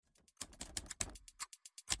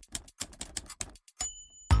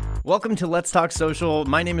Welcome to Let's Talk Social.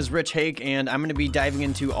 My name is Rich Hake, and I'm going to be diving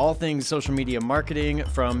into all things social media marketing,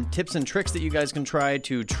 from tips and tricks that you guys can try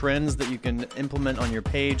to trends that you can implement on your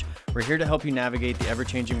page. We're here to help you navigate the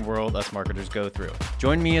ever-changing world us marketers go through.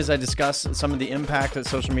 Join me as I discuss some of the impact that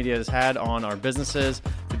social media has had on our businesses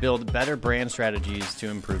to build better brand strategies to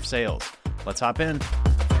improve sales. Let's hop in.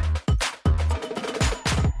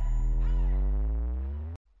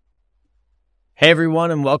 Hey everyone,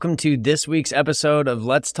 and welcome to this week's episode of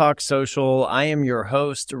Let's Talk Social. I am your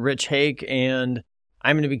host, Rich Hake, and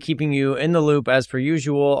I'm going to be keeping you in the loop as per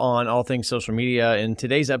usual on all things social media. And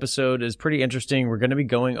today's episode is pretty interesting. We're going to be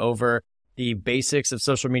going over the basics of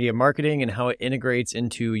social media marketing and how it integrates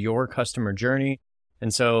into your customer journey.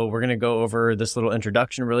 And so we're going to go over this little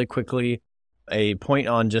introduction really quickly, a point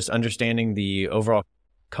on just understanding the overall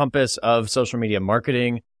compass of social media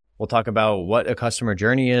marketing. We'll talk about what a customer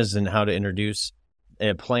journey is and how to introduce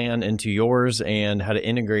a plan into yours and how to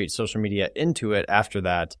integrate social media into it after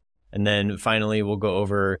that. And then finally, we'll go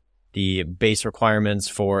over the base requirements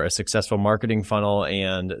for a successful marketing funnel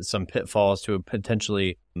and some pitfalls to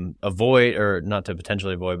potentially avoid, or not to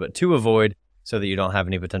potentially avoid, but to avoid, so that you don't have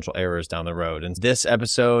any potential errors down the road. And this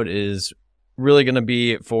episode is really going to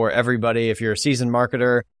be for everybody. If you're a seasoned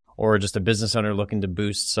marketer, or just a business owner looking to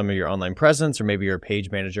boost some of your online presence, or maybe you're a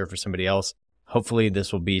page manager for somebody else, hopefully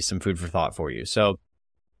this will be some food for thought for you. So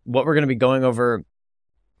what we're going to be going over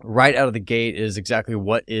right out of the gate is exactly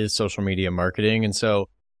what is social media marketing. And so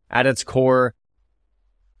at its core,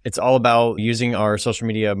 it's all about using our social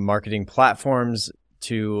media marketing platforms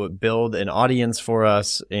to build an audience for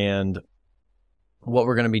us. And what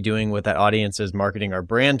we're going to be doing with that audience is marketing our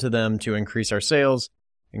brand to them to increase our sales,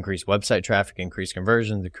 increase website traffic, increase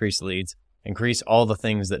conversions, increase leads, increase all the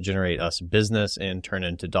things that generate us business and turn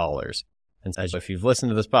into dollars. And so if you've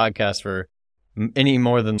listened to this podcast for any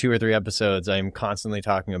more than 2 or 3 episodes, I'm constantly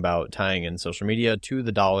talking about tying in social media to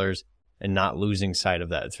the dollars and not losing sight of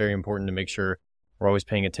that. It's very important to make sure we're always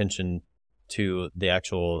paying attention to the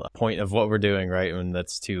actual point of what we're doing, right? And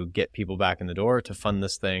that's to get people back in the door to fund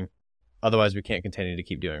this thing. Otherwise, we can't continue to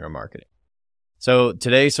keep doing our marketing. So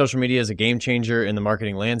today, social media is a game changer in the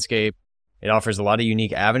marketing landscape. It offers a lot of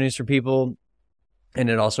unique avenues for people, and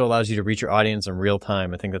it also allows you to reach your audience in real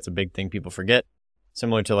time. I think that's a big thing people forget.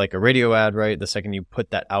 Similar to like a radio ad, right? The second you put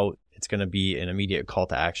that out, it's going to be an immediate call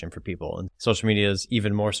to action for people. And social media is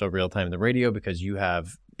even more so real time than radio because you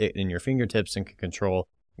have it in your fingertips and can control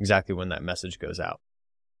exactly when that message goes out.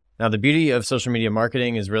 Now, the beauty of social media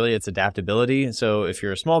marketing is really its adaptability. So if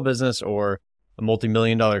you're a small business or a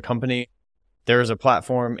multi-million-dollar company, there's a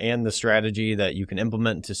platform and the strategy that you can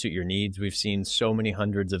implement to suit your needs. We've seen so many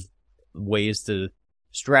hundreds of ways to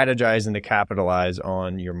strategize and to capitalize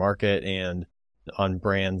on your market and on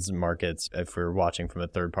brands and markets if we're watching from a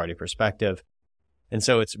third-party perspective. And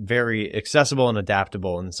so it's very accessible and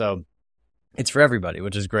adaptable. And so it's for everybody,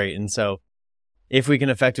 which is great. And so if we can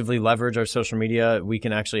effectively leverage our social media, we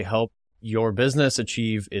can actually help your business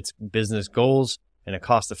achieve its business goals in a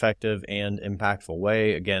cost-effective and impactful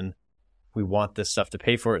way. Again, we want this stuff to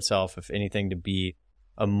pay for itself, if anything, to be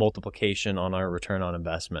a multiplication on our return on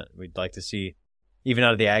investment. We'd like to see, even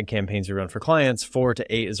out of the ad campaigns we run for clients, 4 to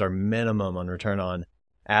 8 is our minimum on return on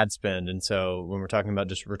ad spend. And so when we're talking about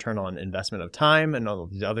just return on investment of time and all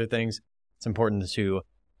of these other things, it's important to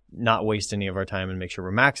not waste any of our time and make sure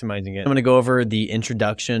we're maximizing it. I'm going to go over the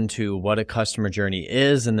introduction to what a customer journey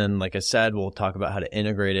is. And then, like I said, we'll talk about how to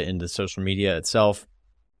integrate it into social media itself.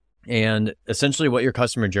 And essentially what your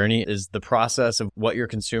customer journey is the process of what your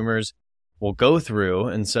consumers will go through.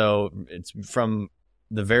 And so it's from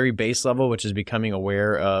the very base level, which is becoming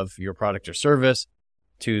aware of your product or service,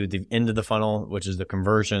 to the end of the funnel, which is the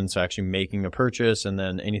conversion. So actually making a purchase, and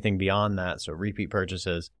then anything beyond that. So repeat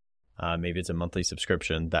purchases, maybe it's a monthly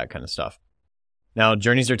subscription, that kind of stuff. Now,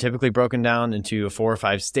 journeys are typically broken down into 4 or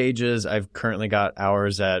 5 stages. I've currently got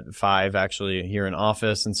ours at 5 actually here in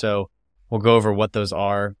office. And so we'll go over what those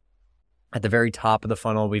are. At the very top of the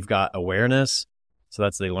funnel, we've got awareness. So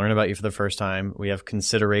that's they learn about you for the first time. We have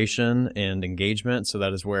consideration and engagement. So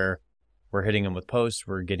that is where we're hitting them with posts.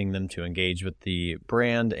 We're getting them to engage with the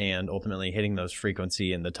brand and ultimately hitting those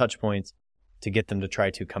frequency and the touch points to get them to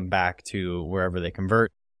try to come back to wherever they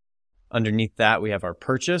convert. Underneath that, we have our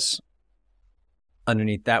purchase.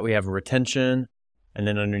 Underneath that, we have retention. And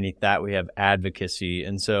then underneath that, we have advocacy.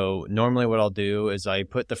 And so normally what I'll do is I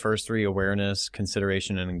put the first 3, awareness,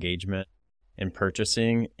 consideration, and engagement, and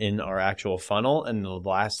purchasing, in our actual funnel. And the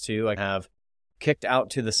last 2 I have kicked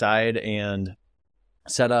out to the side and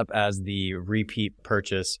set up as the repeat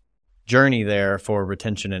purchase journey there for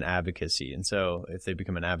retention and advocacy. And so if they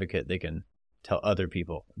become an advocate, they can tell other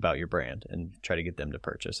people about your brand and try to get them to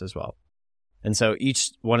purchase as well. And so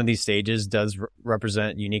each one of these stages does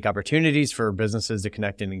represent unique opportunities for businesses to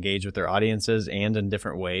connect and engage with their audiences and in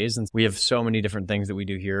different ways. And we have so many different things that we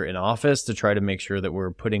do here in office to try to make sure that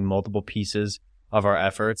we're putting multiple pieces of our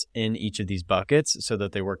efforts in each of these buckets so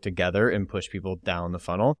that they work together and push people down the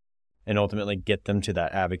funnel and ultimately get them to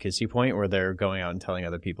that advocacy point where they're going out and telling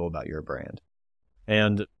other people about your brand.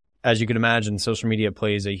 And as you can imagine, social media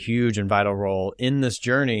plays a huge and vital role in this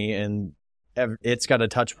journey, and it's got a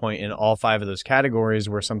touch point in all 5 of those categories,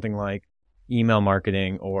 where something like email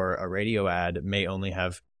marketing or a radio ad may only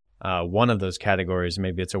have one of those categories.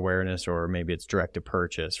 Maybe it's awareness, or maybe it's direct to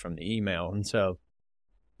purchase from the email. And so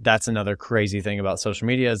that's another crazy thing about social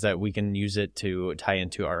media, is that we can use it to tie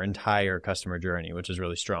into our entire customer journey, which is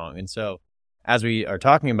really strong. And so as we are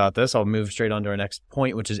talking about this, I'll move straight on to our next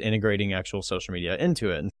point, which is integrating actual social media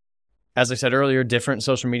into it. As I said earlier, different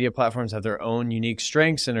social media platforms have their own unique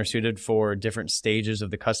strengths and are suited for different stages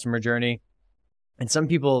of the customer journey. And some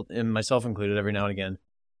people, and myself included, every now and again,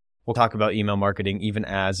 will talk about email marketing even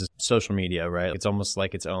as social media, right? It's almost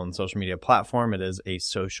like its own social media platform. It is a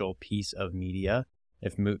social piece of media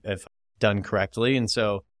if done correctly. And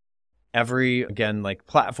so every, again, like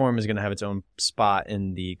platform is going to have its own spot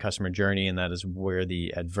in the customer journey. And that is where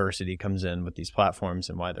the adversity comes in with these platforms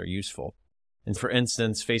and why they're useful. And for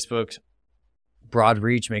instance, Facebook's broad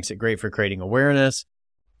reach makes it great for creating awareness.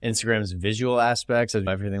 Instagram's visual aspects, as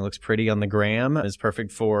everything looks pretty on the gram, is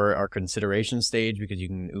perfect for our consideration stage because you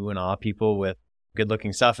can ooh and ah people with good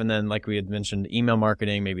looking stuff. And then, like we had mentioned, email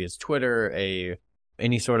marketing, maybe it's Twitter,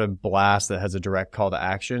 any sort of blast that has a direct call to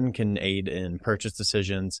action can aid in purchase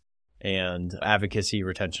decisions and advocacy,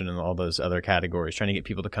 retention, and all those other categories, trying to get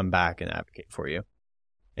people to come back and advocate for you.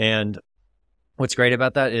 And what's great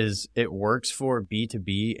about that is it works for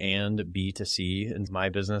B2B and B2C. And my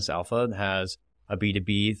business, Alpha, has a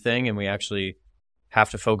B2B thing, and we actually have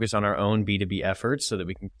to focus on our own B2B efforts so that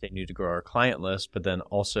we can continue to grow our client list. But then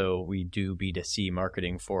also we do B2C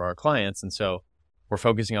marketing for our clients. And so we're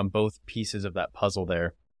focusing on both pieces of that puzzle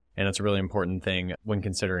there. And it's a really important thing when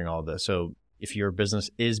considering all of this. So if your business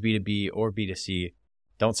is B2B or B2C,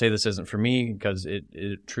 don't say this isn't for me, because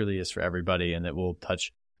it truly is for everybody, and it will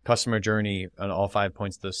touch customer journey on all 5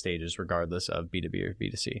 points of those stages, regardless of B2B or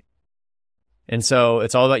B2C. And so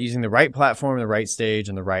it's all about using the right platform, the right stage,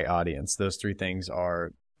 and the right audience. Those 3 things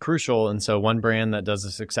are crucial. And so one brand that does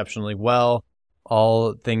this exceptionally well,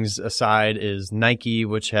 all things aside, is Nike,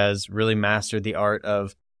 which has really mastered the art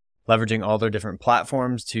of leveraging all their different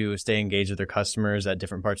platforms to stay engaged with their customers at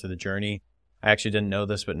different parts of the journey. I actually didn't know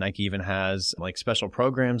this, but Nike even has like special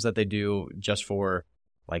programs that they do just for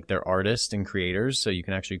like their artists and creators. So you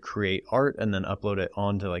can actually create art and then upload it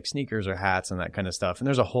onto like sneakers or hats and that kind of stuff. And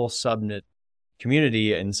there's a whole subnet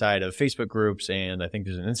community inside of Facebook groups, and I think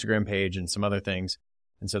there's an Instagram page and some other things.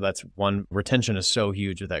 And so that's one, retention is so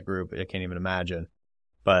huge with that group, I can't even imagine.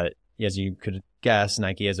 But as you could guess,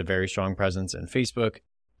 Nike has a very strong presence in Facebook,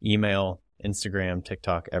 email, Instagram,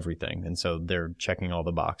 TikTok, everything. And so they're checking all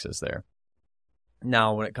the boxes there.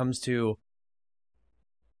 Now, when it comes to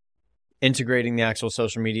integrating the actual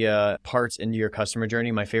social media parts into your customer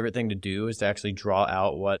journey, my favorite thing to do is to actually draw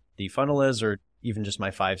out what the funnel is, or even just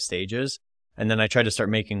my 5 stages. And then I try to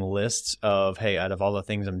start making lists of, hey, out of all the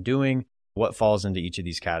things I'm doing, what falls into each of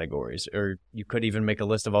these categories. Or you could even make a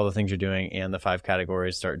list of all the things you're doing and the 5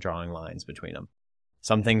 categories, start drawing lines between them.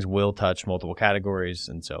 Some things will touch multiple categories,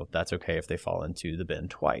 and so that's okay if they fall into the bin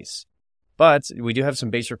twice. But we do have some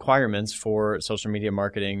base requirements for social media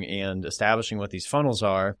marketing and establishing what these funnels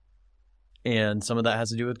are. And some of that has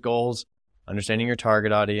to do with goals, understanding your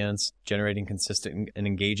target audience, generating consistent and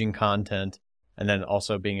engaging content, and then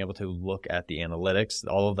also being able to look at the analytics.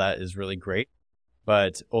 All of that is really great.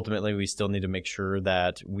 But ultimately, we still need to make sure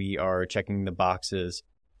that we are checking the boxes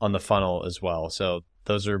on the funnel as well. So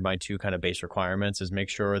those are my 2 kind of base requirements, is make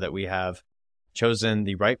sure that we have chosen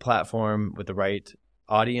the right platform with the right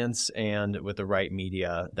audience and with the right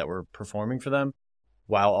media that we're performing for them,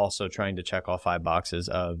 while also trying to check all 5 boxes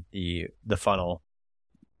of the funnel.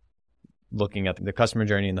 Looking at the customer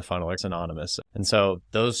journey and the funnel are synonymous. And so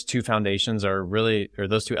those 2 foundations are really, or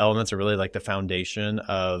those 2 elements are really like the foundation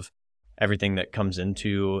of everything that comes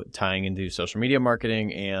into tying into social media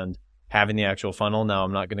marketing and having the actual funnel. Now,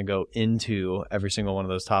 I'm not going to go into every single one of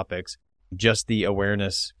those topics. Just the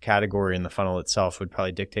awareness category in the funnel itself would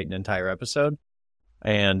probably dictate an entire episode.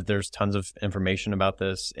 And there's tons of information about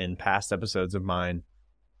this in past episodes of mine.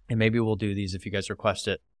 And maybe we'll do these if you guys request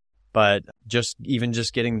it. But just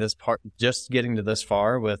getting to this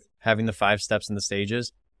far with having the 5 steps in the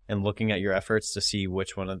stages and looking at your efforts to see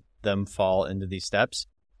which one of them fall into these steps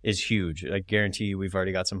is huge. I guarantee you we've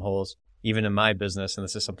already got some holes, even in my business, and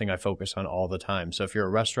this is something I focus on all the time. So if you're a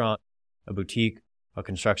restaurant, a boutique, a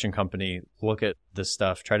construction company, look at this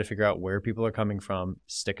stuff, try to figure out where people are coming from,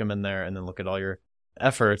 stick them in there, and then look at all your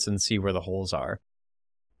efforts and see where the holes are.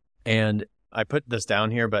 And I put this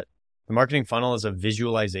down here, but the marketing funnel is a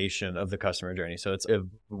visualization of the customer journey. So it's a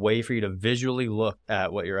way for you to visually look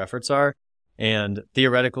at what your efforts are. And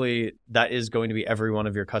theoretically, that is going to be every one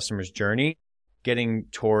of your customers' journey, getting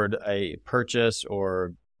toward a purchase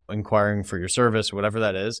or inquiring for your service, whatever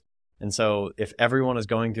that is. And so if everyone is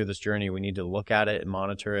going through this journey, we need to look at it and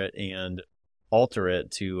monitor it and alter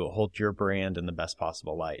it to hold your brand in the best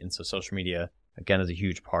possible light. And so social media, again, is a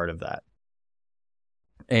huge part of that.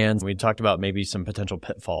 And we talked about maybe some potential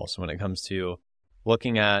pitfalls when it comes to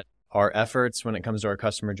looking at our efforts when it comes to our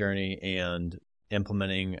customer journey and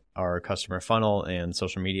implementing our customer funnel and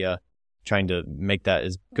social media, trying to make that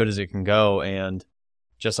as good as it can go. And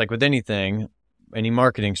just like with anything, any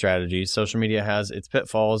marketing strategy, social media has its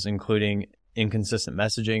pitfalls, including inconsistent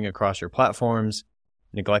messaging across your platforms,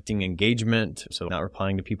 neglecting engagement, so not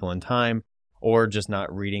replying to people in time, or just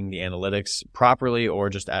not reading the analytics properly or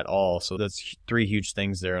just at all. So that's 3 huge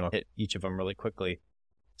things there, and I'll hit each of them really quickly.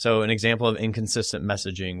 So an example of inconsistent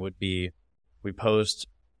messaging would be we post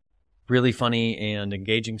really funny and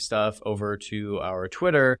engaging stuff over to our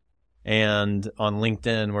Twitter, and on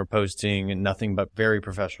LinkedIn, we're posting nothing but very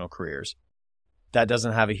professional careers. That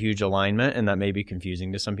doesn't have a huge alignment, and that may be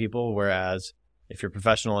confusing to some people. Whereas if you're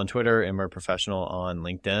professional on Twitter and we're professional on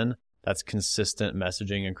LinkedIn, that's consistent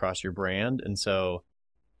messaging across your brand. And so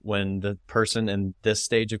when the person in this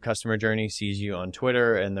stage of customer journey sees you on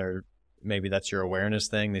Twitter and maybe that's your awareness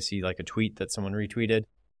thing, they see like a tweet that someone retweeted,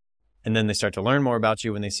 and then they start to learn more about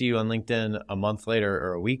you. When they see you on LinkedIn a month later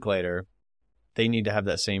or a week later, they need to have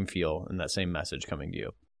that same feel and that same message coming to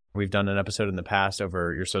you. We've done an episode in the past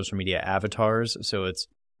over your social media avatars. So it's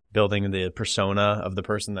building the persona of the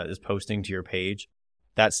person that is posting to your page.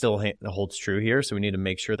 That still holds true here. So we need to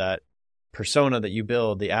make sure that persona that you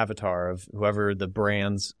build, the avatar of whoever the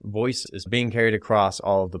brand's voice is, being carried across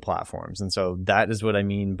all of the platforms. And so that is what I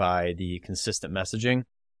mean by the consistent messaging.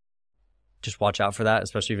 Just watch out for that,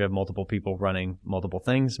 especially if you have multiple people running multiple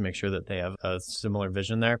things. Make sure that they have a similar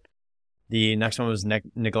vision there. The next one was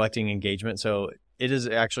neglecting engagement. So it is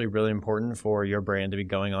actually really important for your brand to be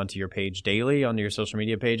going onto your page daily, onto your social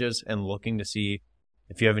media pages, and looking to see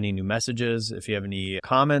if you have any new messages, if you have any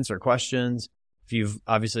comments or questions. If you've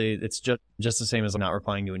obviously, it's just the same as not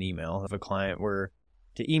replying to an email. If a client were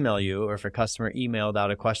to email you, or if a customer emailed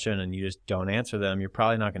out a question and you just don't answer them, you're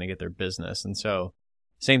probably not going to get their business. And so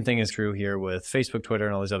same thing is true here with Facebook, Twitter,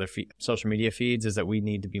 and all these other social media feeds, is that we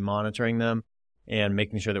need to be monitoring them and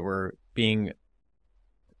making sure that we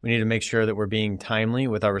need to make sure that we're being timely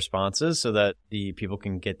with our responses so that the people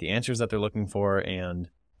can get the answers that they're looking for and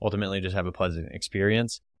ultimately just have a pleasant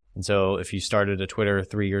experience. And so if you started a Twitter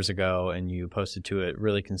 3 years ago and you posted to it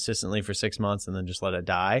really consistently for 6 months and then just let it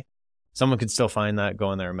die, someone could still find that,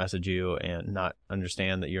 go in there and message you and not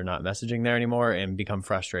understand that you're not messaging there anymore and become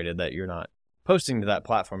frustrated that you're not posting to that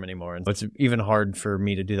platform anymore. And it's even hard for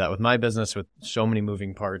me to do that with my business with so many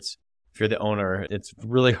moving parts. If you're the owner, it's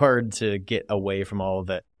really hard to get away from all of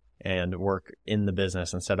it and work in the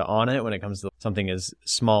business instead of on it when it comes to something as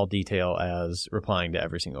small detail as replying to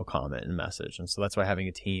every single comment and message. And so that's why having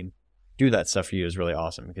a team do that stuff for you is really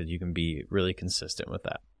awesome, because you can be really consistent with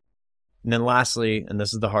that. And then lastly, and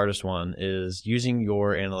this is the hardest one, is using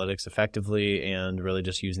your analytics effectively and really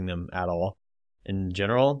just using them at all. In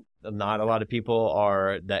general, not a lot of people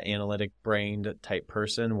are that analytic brained type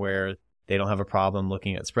person where they don't have a problem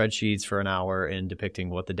looking at spreadsheets for an hour and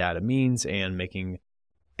depicting what the data means and making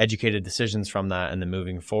educated decisions from that and then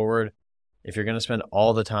moving forward. If you're going to spend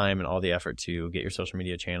all the time and all the effort to get your social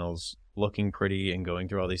media channels looking pretty and going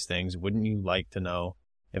through all these things, wouldn't you like to know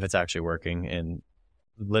if it's actually working and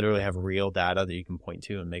literally have real data that you can point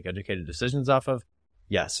to and make educated decisions off of?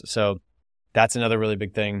 Yes. So that's another really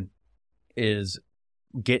big thing, is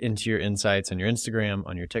get into your insights on your Instagram,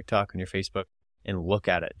 on your TikTok, on your Facebook, and look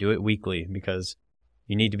at it. Do it weekly, because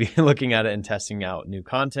you need to be looking at it and testing out new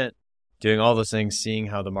content, doing all those things, seeing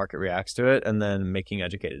how the market reacts to it, and then making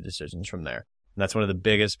educated decisions from there. And that's one of the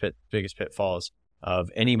biggest pitfalls of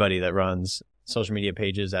anybody that runs social media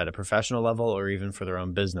pages at a professional level or even for their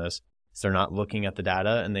own business. Is they're not looking at the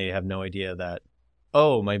data and they have no idea that,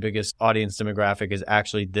 oh, my biggest audience demographic is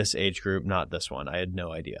actually this age group, not this one. I had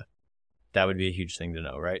no idea. That would be a huge thing to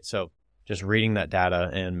know, right? So just reading that data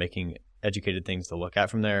and making educated things to look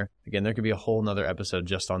at from there. Again, there could be a whole nother episode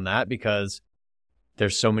just on that, because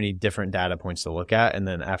there's so many different data points to look at. And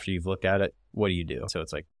then after you've looked at it, what do you do? So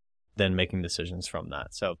it's like then making decisions from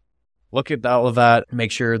that. So look at all of that.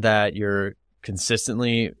 Make sure that you're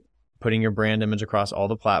consistently putting your brand image across all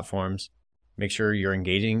the platforms. Make sure you're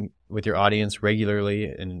engaging with your audience regularly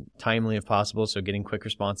and timely if possible. So getting quick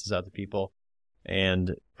responses out to people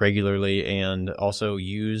and regularly, and also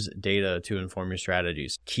use data to inform your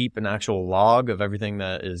strategies. Keep an actual log of everything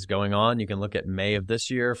that is going on. You can look at May of this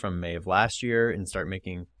year from May of last year and start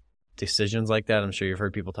making decisions like that. I'm sure you've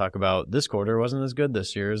heard people talk about this quarter wasn't as good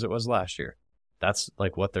this year as it was last year. That's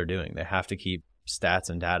like what they're doing. They have to keep stats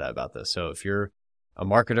and data about this. So if you're a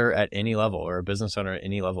marketer at any level or a business owner at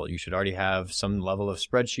any level, you should already have some level of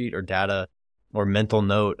spreadsheet or data or mental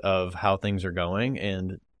note of how things are going,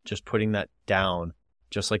 and just putting that down,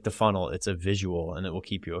 just like the funnel, it's a visual and it will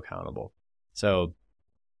keep you accountable. So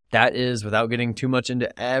that is, without getting too much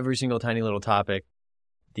into every single tiny little topic,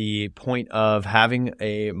 the point of having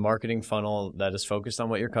a marketing funnel that is focused on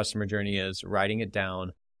what your customer journey is, writing it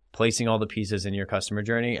down, placing all the pieces in your customer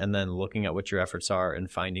journey, and then looking at what your efforts are and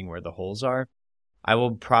finding where the holes are. I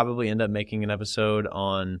will probably end up making an episode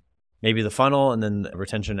on maybe the funnel and then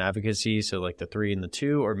retention and advocacy. So like the 3 and the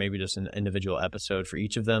 2, or maybe just an individual episode for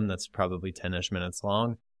each of them. That's probably 10-ish minutes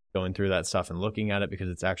long, going through that stuff and looking at it, because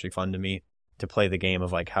it's actually fun to me to play the game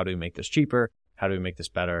of like, how do we make this cheaper? How do we make this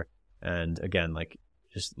better? And again, like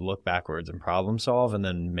just look backwards and problem solve and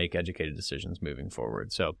then make educated decisions moving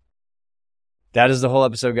forward. So that is the whole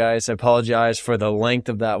episode, guys. I apologize for the length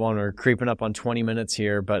of that one. We're creeping up on 20 minutes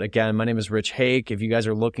here. But again, my name is Rich Hake. If you guys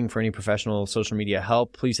are looking for any professional social media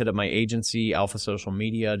help, please hit up my agency, Alpha Social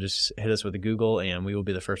Media. Just hit us with a Google and we will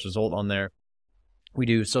be the first result on there. We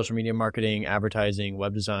do social media marketing, advertising,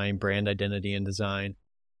 web design, brand identity and design,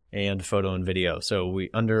 and photo and video. So we,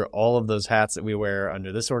 under all of those hats that we wear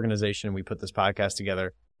under this organization, we put this podcast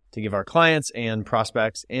together to give our clients and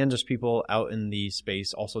prospects and just people out in the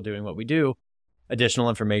space also doing what we do additional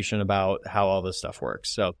information about how all this stuff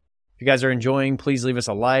works. So if you guys are enjoying, please leave us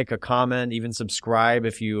a like, a comment, even subscribe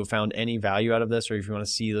if you found any value out of this, or if you want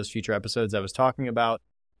to see those future episodes I was talking about.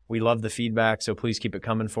 We love the feedback, so please keep it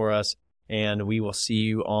coming for us. And we will see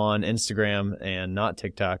you on Instagram and not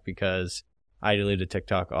TikTok, because I deleted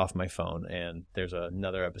TikTok off my phone and there's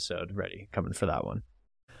another episode ready coming for that one.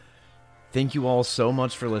 Thank you all so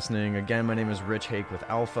much for listening. Again, my name is Rich Hake with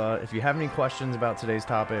Alpha. If you have any questions about today's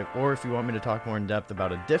topic, or if you want me to talk more in depth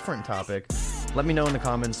about a different topic, let me know in the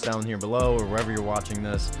comments down here below or wherever you're watching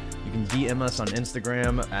this. You can DM us on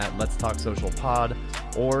Instagram at Let's Talk Social Pod,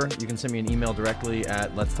 or you can send me an email directly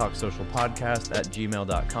at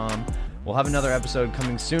letstalksocialpodcast@gmail.com. We'll have another episode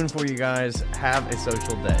coming soon for you guys. Have a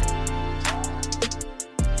social day.